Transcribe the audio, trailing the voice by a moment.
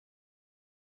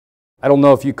I don't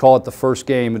know if you call it the first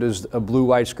game. It is a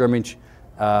blue-white scrimmage.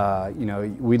 You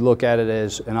know, we look at it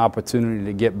as an opportunity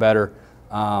to get better.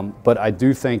 But I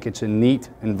do think it's a neat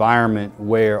environment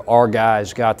where our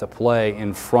guys got to play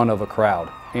in front of a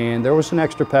crowd. And there was an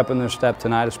extra pep in their step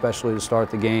tonight, especially to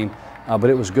start the game. But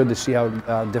it was good to see how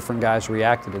different guys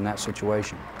reacted in that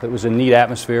situation. It was a neat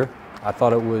atmosphere. I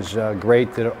thought it was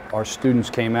great that our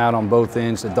students came out on both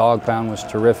ends. The dog pound was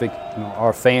terrific. You know,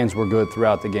 our fans were good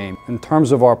throughout the game. In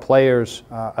terms of our players,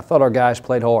 I thought our guys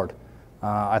played hard.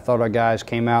 I thought our guys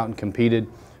came out and competed.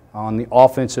 On the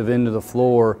offensive end of the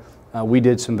floor, we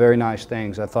did some very nice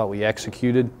things. I thought we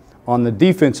executed. On the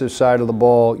defensive side of the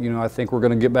ball, you know, I think we're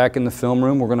going to get back in the film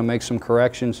room. We're going to make some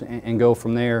corrections and go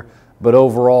from there. But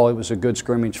overall, it was a good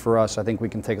scrimmage for us. I think we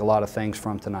can take a lot of things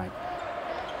from tonight.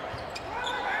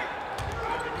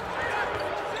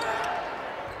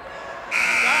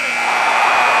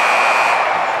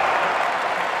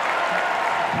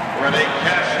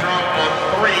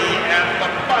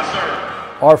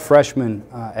 Our freshmen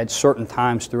at certain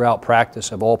times throughout practice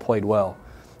have all played well,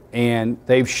 and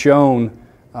they've shown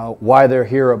why they're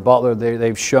here at Butler.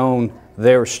 They've shown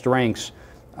their strengths.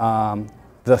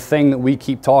 The thing that we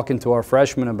keep talking to our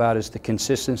freshmen about is the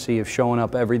consistency of showing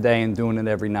up every day and doing it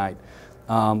every night.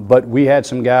 But we had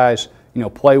some guys, you know,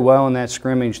 play well in that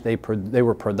scrimmage. They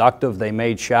were productive. They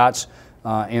made shots,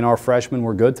 and our freshmen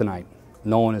were good tonight.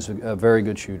 Nolan is a very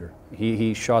good shooter.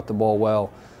 He shot the ball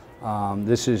well.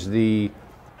 This is the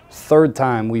third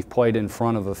time we've played in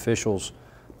front of officials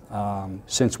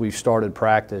since we've started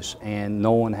practice, and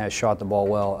no one has shot the ball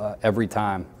well every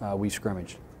time we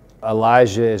scrimmaged.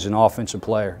 Elijah is an offensive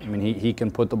player. I mean, he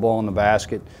can put the ball in the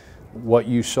basket. What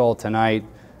you saw tonight,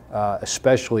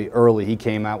 especially early, he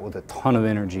came out with a ton of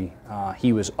energy.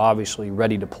 He was obviously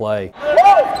ready to play.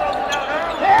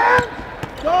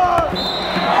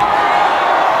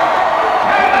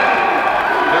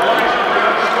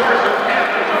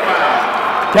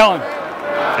 Tell him,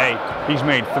 hey, he's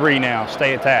made 3 now.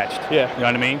 Stay attached. Yeah. You know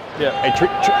what I mean? Yeah.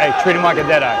 Hey, treat him like a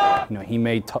deadeye. You know, he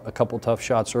made a couple tough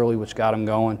shots early, which got him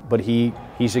going. But he's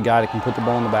a guy that can put the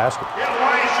ball in the basket.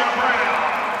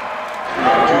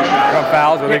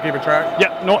 Fouls? Are they keeping track?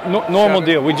 Yeah. Normal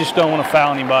deal. We just don't want to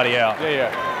foul anybody out.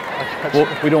 Yeah.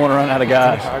 We don't want to run out of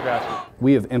guys. I got you.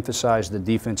 We have emphasized the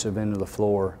defensive end of the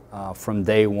floor from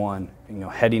day one. You know,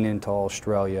 heading into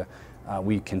Australia.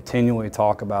 We continually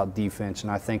talk about defense,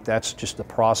 and I think that's just the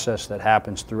process that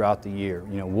happens throughout the year.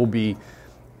 You know, we'll be,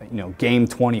 you know, game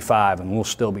 25, and we'll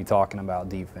still be talking about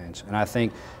defense. And I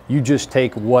think you just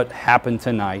take what happened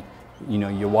tonight, you know,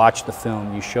 you watch the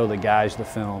film, you show the guys the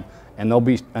film, and there'll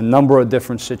be a number of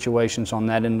different situations on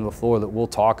that end of the floor that we'll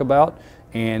talk about,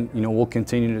 and, you know, we'll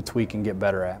continue to tweak and get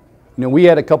better at. You know, we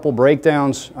had a couple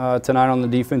breakdowns tonight on the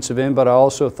defensive end, but I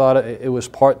also thought it was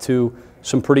part to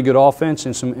some pretty good offense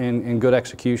and good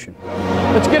execution.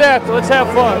 Let's get after it. Let's have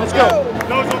fun. Let's go.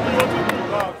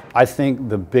 I think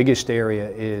the biggest area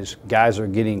is guys are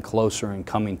getting closer and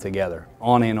coming together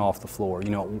on and off the floor. You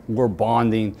know, we're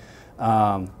bonding.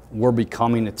 We're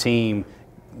becoming a team.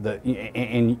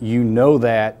 And you know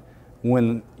that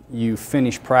when you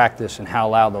finish practice and how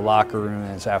loud the locker room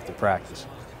is after practice.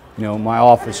 You know, my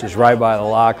office is right by the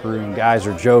locker room. Guys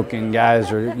are joking.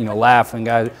 Guys are, you know, laughing.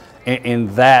 Guys, and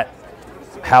that,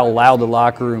 how loud the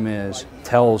locker room is,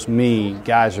 tells me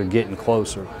guys are getting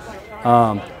closer.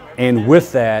 And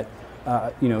with that,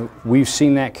 you know, we've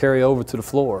seen that carry over to the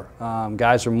floor.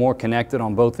 Guys are more connected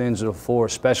on both ends of the floor,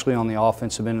 especially on the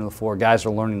offensive end of the floor. Guys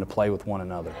are learning to play with one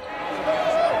another.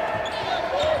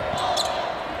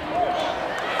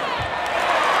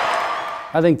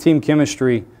 I think team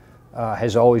chemistry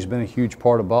has always been a huge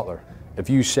part of Butler. If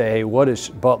you say, hey, what has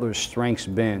Butler's strengths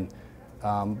been?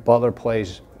 Butler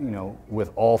plays, you know,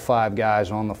 with all 5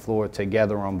 guys on the floor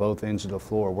together on both ends of the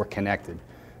floor. We're connected.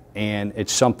 And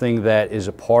it's something that is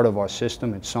a part of our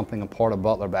system. It's something a part of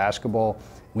Butler basketball.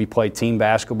 We play team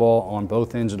basketball on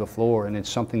both ends of the floor, and it's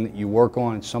something that you work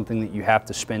on. It's something that you have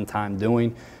to spend time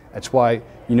doing. That's why,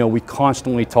 you know, we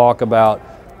constantly talk about,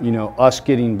 you know, us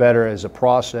getting better as a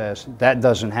process. That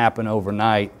doesn't happen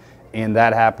overnight, and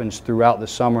that happens throughout the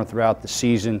summer, throughout the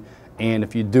season. And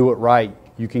if you do it right,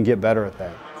 you can get better at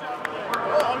that.